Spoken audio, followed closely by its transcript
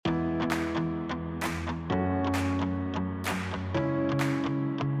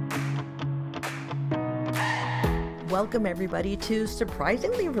Welcome everybody to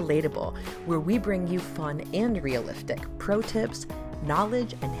Surprisingly Relatable, where we bring you fun and realistic pro tips,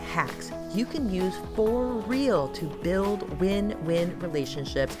 knowledge, and hacks you can use for real to build win-win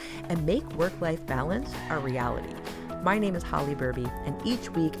relationships and make work-life balance a reality. My name is Holly Burby, and each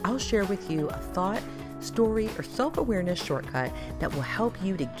week I'll share with you a thought, story, or self-awareness shortcut that will help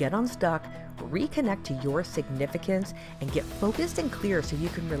you to get unstuck, reconnect to your significance, and get focused and clear so you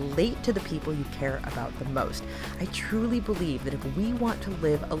can relate to the people you care about the most. I truly believe that if we want to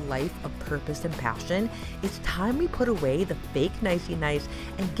live a life of purpose and passion, it's time we put away the fake nicey nice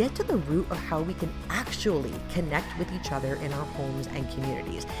and get to the root of how we can actually connect with each other in our homes and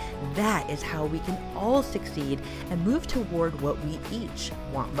communities. That is how we can all succeed and move toward what we each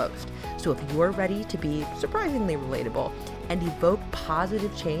want most. So if you're ready to be surprisingly relatable and evoke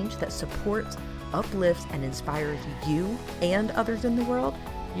positive change that supports, uplifts, and inspires you and others in the world,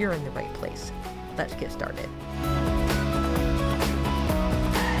 you're in the right place. Let's get started.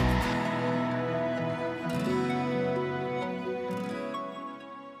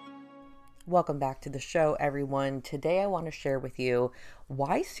 Welcome back to the show, everyone. Today I want to share with you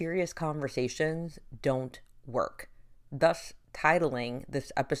why serious conversations don't work, thus titling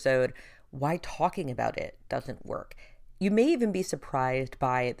this episode, Why Talking About It Doesn't Work. You may even be surprised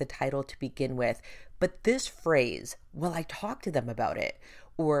by the title to begin with, but this phrase, well, I talked to them about it,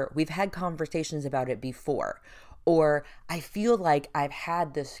 or we've had conversations about it before, or I feel like I've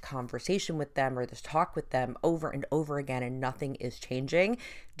had this conversation with them or this talk with them over and over again and nothing is changing.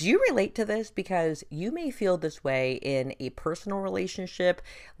 Do you relate to this? Because you may feel this way in a personal relationship,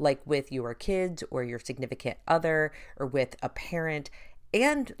 like with your kids or your significant other or with a parent.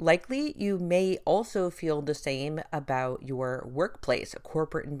 And likely you may also feel the same about your workplace, a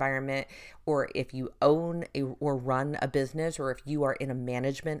corporate environment, or if you own or run a business, or if you are in a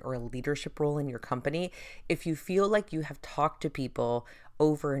management or a leadership role in your company. If you feel like you have talked to people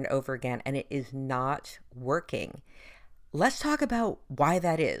over and over again and it is not working, let's talk about why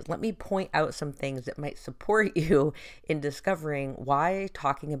that is. Let me point out some things that might support you in discovering why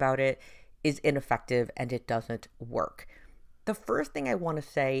talking about it is ineffective and it doesn't work. The first thing I want to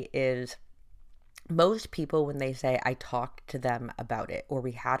say is most people, when they say I talked to them about it or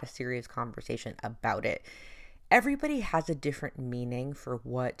we had a serious conversation about it, everybody has a different meaning for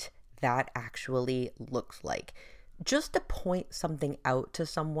what that actually looks like. Just to point something out to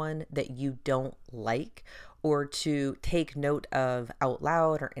someone that you don't like, or to take note of out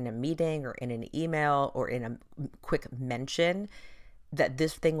loud or in a meeting or in an email or in a quick mention, that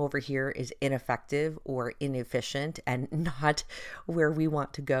this thing over here is ineffective or inefficient and not where we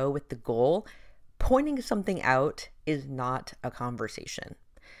want to go with the goal. Pointing something out is not a conversation.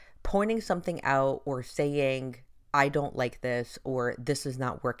 Pointing something out or saying, I don't like this, or this is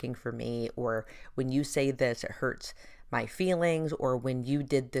not working for me, or when you say this, it hurts my feelings, or when you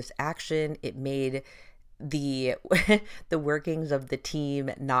did this action, it made the workings of the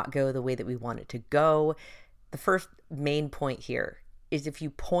team not go the way that we want it to go. The first main point here is if you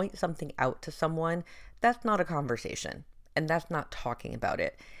point something out to someone, that's not a conversation and that's not talking about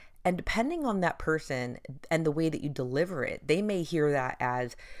it. And depending on that person and the way that you deliver it, they may hear that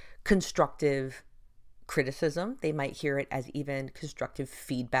as constructive criticism. They might hear it as even constructive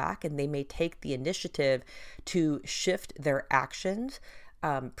feedback, and they may take the initiative to shift their actions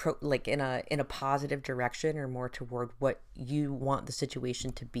like in a positive direction or more toward what you want the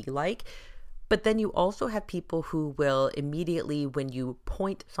situation to be like. But then you also have people who will immediately, when you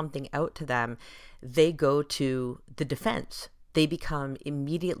point something out to them, they go to the defense. They become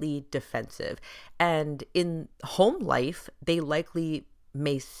immediately defensive. And in home life, they likely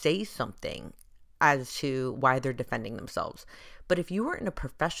may say something as to why they're defending themselves. But if you are in a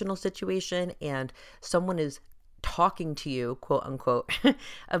professional situation and someone is talking to you, quote unquote,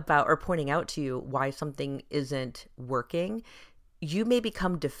 about or pointing out to you why something isn't working, you may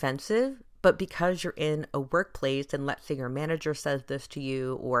become defensive. But because you're in a workplace and let's say your manager says this to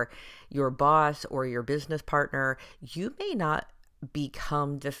you or your boss or your business partner, you may not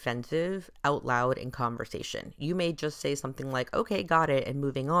become defensive out loud in conversation. You may just say something like, okay, got it, and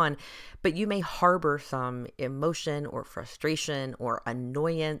moving on, but you may harbor some emotion or frustration or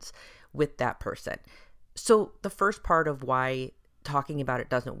annoyance with that person. So the first part of why talking about it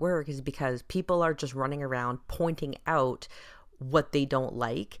doesn't work is because people are just running around pointing out what they don't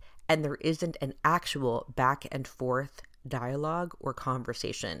like, and there isn't an actual back and forth dialogue or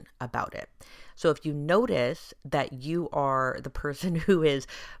conversation about it. So if you notice that you are the person who is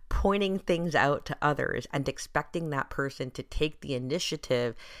pointing things out to others and expecting that person to take the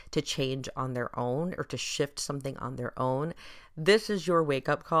initiative to change on their own or to shift something on their own, This is your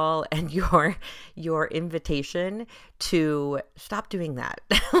wake-up call and your invitation to stop doing that.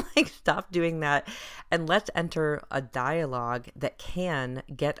 Like, stop doing that, and let's enter a dialogue that can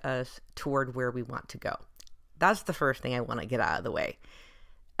get us toward where we want to go. That's the first thing I want to get out of the way.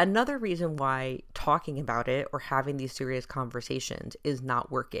 Another reason why talking about it or having these serious conversations is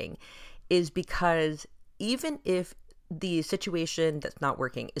not working is because even if the situation that's not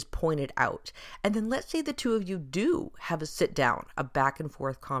working is pointed out, and then let's say the two of you do have a sit down, a back and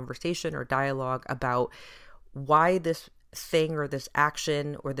forth conversation or dialogue about why this thing or this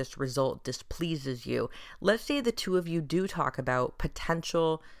action or this result displeases you. Let's say the two of you do talk about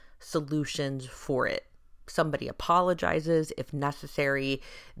potential solutions for it. Somebody apologizes if necessary.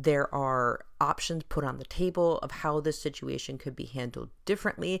 There are options put on the table of how this situation could be handled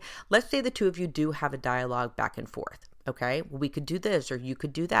differently. Let's say the two of you do have a dialogue back and forth. Okay, we could do this or you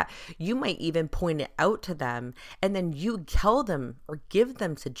could do that. You might even point it out to them, and then you tell them or give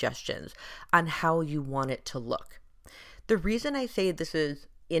them suggestions on how you want it to look. The reason I say this is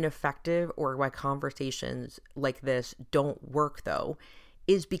ineffective or why conversations like this don't work, though,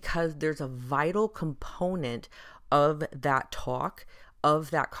 is because there's a vital component of that talk,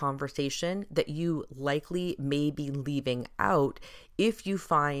 of that conversation, that you likely may be leaving out if you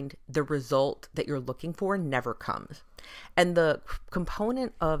find the result that you're looking for never comes. And the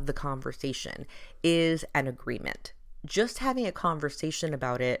component of the conversation is an agreement. Just having a conversation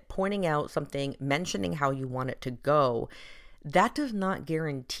about it, pointing out something, mentioning how you want it to go, that does not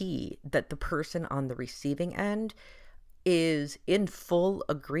guarantee that the person on the receiving end is in full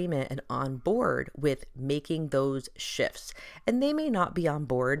agreement and on board with making those shifts. And they may not be on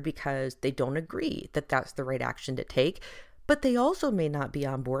board because they don't agree that that's the right action to take, but they also may not be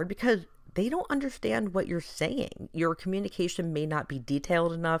on board because they don't understand what you're saying. Your communication may not be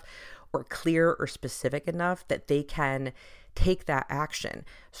detailed enough or clear or specific enough that they can take that action.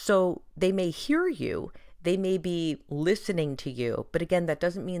 So they may hear you, they may be listening to you, but again, that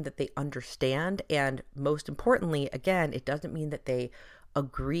doesn't mean that they understand. And most importantly, again, it doesn't mean that they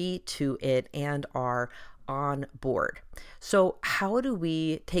agree to it and are on board. So how do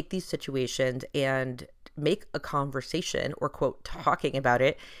we take these situations and make a conversation, or quote, talking about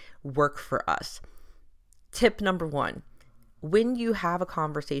it, work for us? Tip number one: when you have a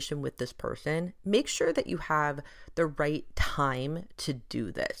conversation with this person, make sure that you have the right time to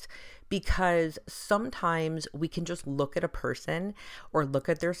do this. Because sometimes we can just look at a person or look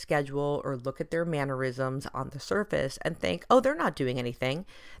at their schedule or look at their mannerisms on the surface and think, oh, they're not doing anything.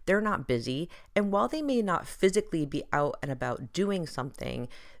 They're not busy. And while they may not physically be out and about doing something,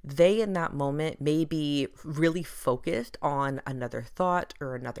 they in that moment may be really focused on another thought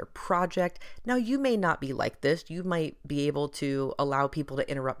or another project. Now, you may not be like this. You might be able to allow people to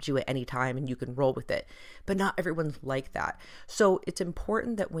interrupt you at any time and you can roll with it. But not everyone's like that. So it's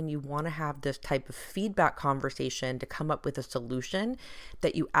important that when you want to have this type of feedback conversation to come up with a solution,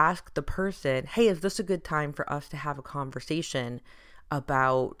 that you ask the person, hey, is this a good time for us to have a conversation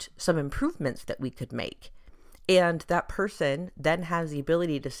about some improvements that we could make? And that person then has the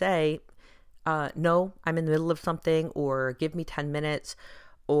ability to say, no, I'm in the middle of something, or give me 10 minutes,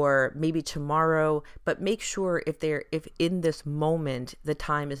 or maybe tomorrow. But make sure if in this moment the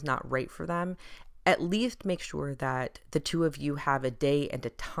time is not right for them, at least make sure that the two of you have a day and a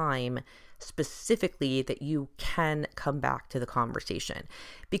time specifically that you can come back to the conversation.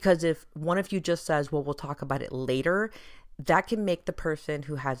 Because if one of you just says, well, we'll talk about it later, that can make the person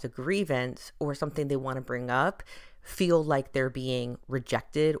who has a grievance or something they want to bring up feel like they're being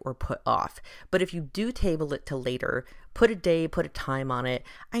rejected or put off. But if you do table it to later, put a day, put a time on it.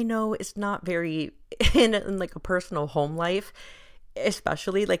 I know it's not very in like a personal home life,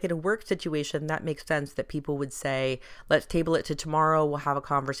 especially like in a work situation, that makes sense that people would say, let's table it to tomorrow. We'll have a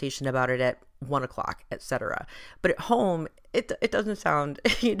conversation about it at 1:00, etc. But at home, it doesn't sound,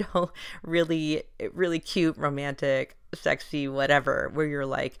 really cute, romantic, sexy, whatever, where you're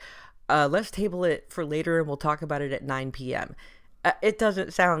like, let's table it for later and we'll talk about it at 9 p.m. It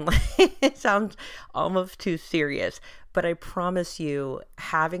doesn't sound like, it sounds almost too serious. But I promise you,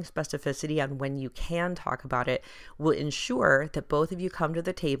 having specificity on when you can talk about it will ensure that both of you come to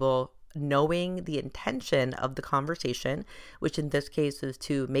the table knowing the intention of the conversation, which in this case is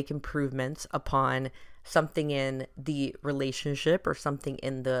to make improvements upon something in the relationship or something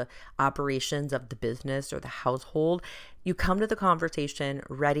in the operations of the business or the household. You come to the conversation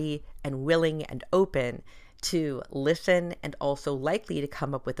ready and willing and open to listen and also likely to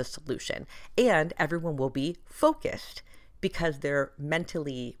come up with a solution. And everyone will be focused because they're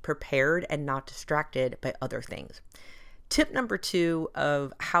mentally prepared and not distracted by other things. Tip number 2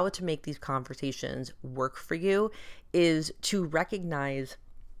 of how to make these conversations work for you is to recognize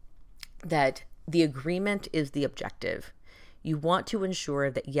that the agreement is the objective. You want to ensure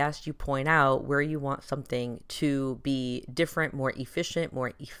that, yes, you point out where you want something to be different, more efficient,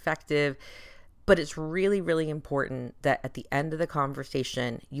 more effective, but it's really, really important that at the end of the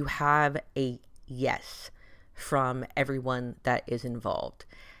conversation, you have a yes from everyone that is involved.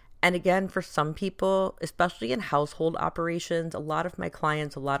 And again, for some people, especially in household operations, a lot of my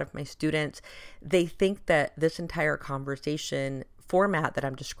clients, a lot of my students, they think that this entire conversation format that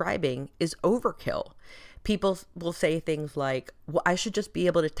I'm describing is overkill. People will say things like, well, I should just be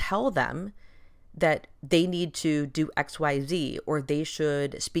able to tell them that they need to do X, Y, Z, or they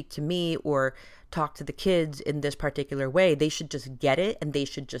should speak to me or talk to the kids in this particular way. They should just get it and they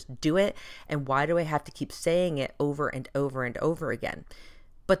should just do it. And why do I have to keep saying it over and over and over again?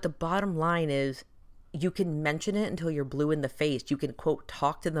 But the bottom line is, you can mention it until you're blue in the face. You can, quote,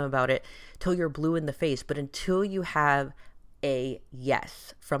 talk to them about it till you're blue in the face. But until you have a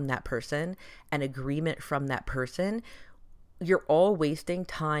yes from that person, an agreement from that person, you're all wasting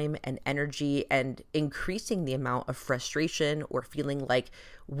time and energy and increasing the amount of frustration or feeling like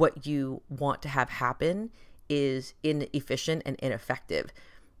what you want to have happen is inefficient and ineffective.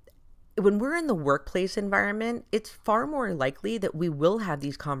 When we're in the workplace environment, it's far more likely that we will have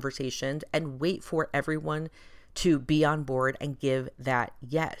these conversations and wait for everyone to be on board and give that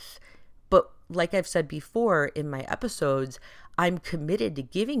yes. But like I've said before in my episodes, I'm committed to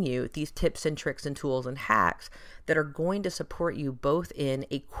giving you these tips and tricks and tools and hacks that are going to support you both in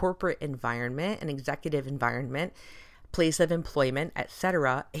a corporate environment, an executive environment, place of employment,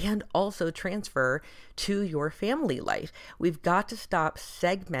 etc., and also transfer to your family life. We've got to stop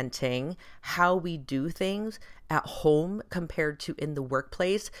segmenting how we do things at home compared to in the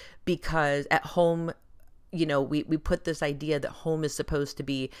workplace, because at home, we put this idea that home is supposed to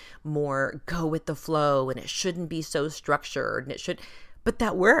be more go with the flow and it shouldn't be so structured but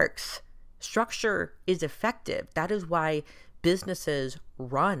that works. Structure is effective. That is why businesses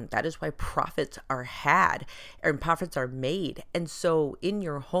run. That is why profits are had and profits are made. And so in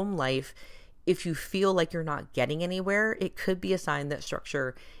your home life, if you feel like you're not getting anywhere, it could be a sign that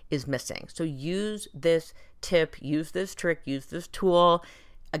structure is missing. So use this tip, use this trick, use this tool.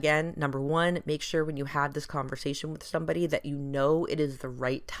 Again, number 1, make sure when you have this conversation with somebody that you know it is the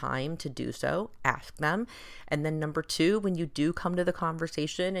right time to do so. Ask them. And then number 2, when you do come to the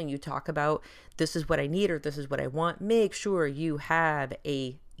conversation and you talk about this is what I need or this is what I want, make sure you have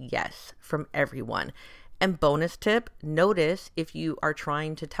a yes from everyone. And bonus tip, notice if you are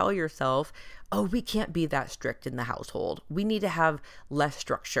trying to tell yourself, oh, we can't be that strict in the household. We need to have less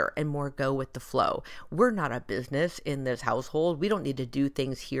structure and more go with the flow. We're not a business in this household. We don't need to do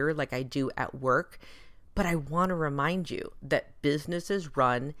things here like I do at work. But I want to remind you that businesses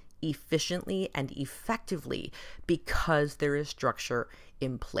run efficiently and effectively because there is structure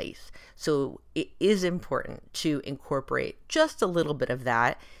in place. So it is important to incorporate just a little bit of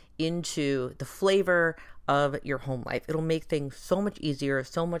that into the flavor of your home life. It'll make things so much easier,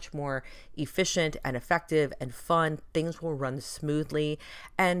 so much more efficient and effective and fun. Things will run smoothly.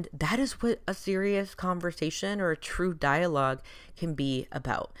 And that is what a serious conversation or a true dialogue can be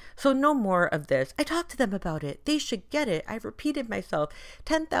about. So no more of this. I talked to them about it. They should get it. I've repeated myself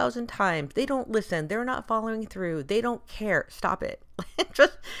 10,000 times. They don't listen. They're not following through. They don't care. Stop it.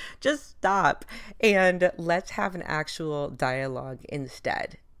 just stop. And let's have an actual dialogue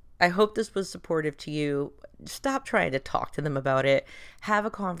instead. I hope this was supportive to you. Stop trying to talk to them about it. Have a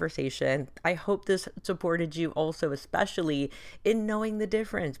conversation. I hope this supported you also, especially in knowing the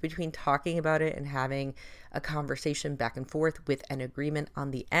difference between talking about it and having a conversation back and forth with an agreement on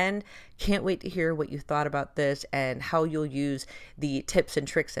the end. Can't wait to hear what you thought about this and how you'll use the tips and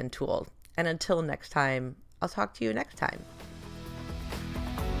tricks and tools. And until next time, I'll talk to you next time.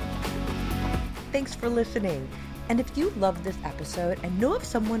 Thanks for listening. And if you loved this episode and know of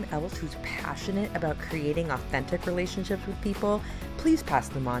someone else who's passionate about creating authentic relationships with people, please pass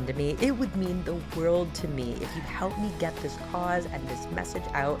them on to me. It would mean the world to me if you help me get this cause and this message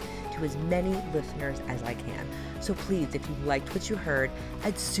out to as many listeners as I can. So please, if you liked what you heard,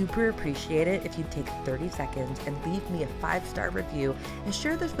 I'd super appreciate it if you'd take 30 seconds and leave me a 5-star review and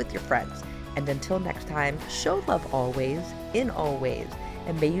share this with your friends. And until next time, show love always, in all ways.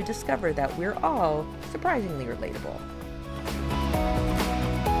 And may you discover that we're all surprisingly relatable.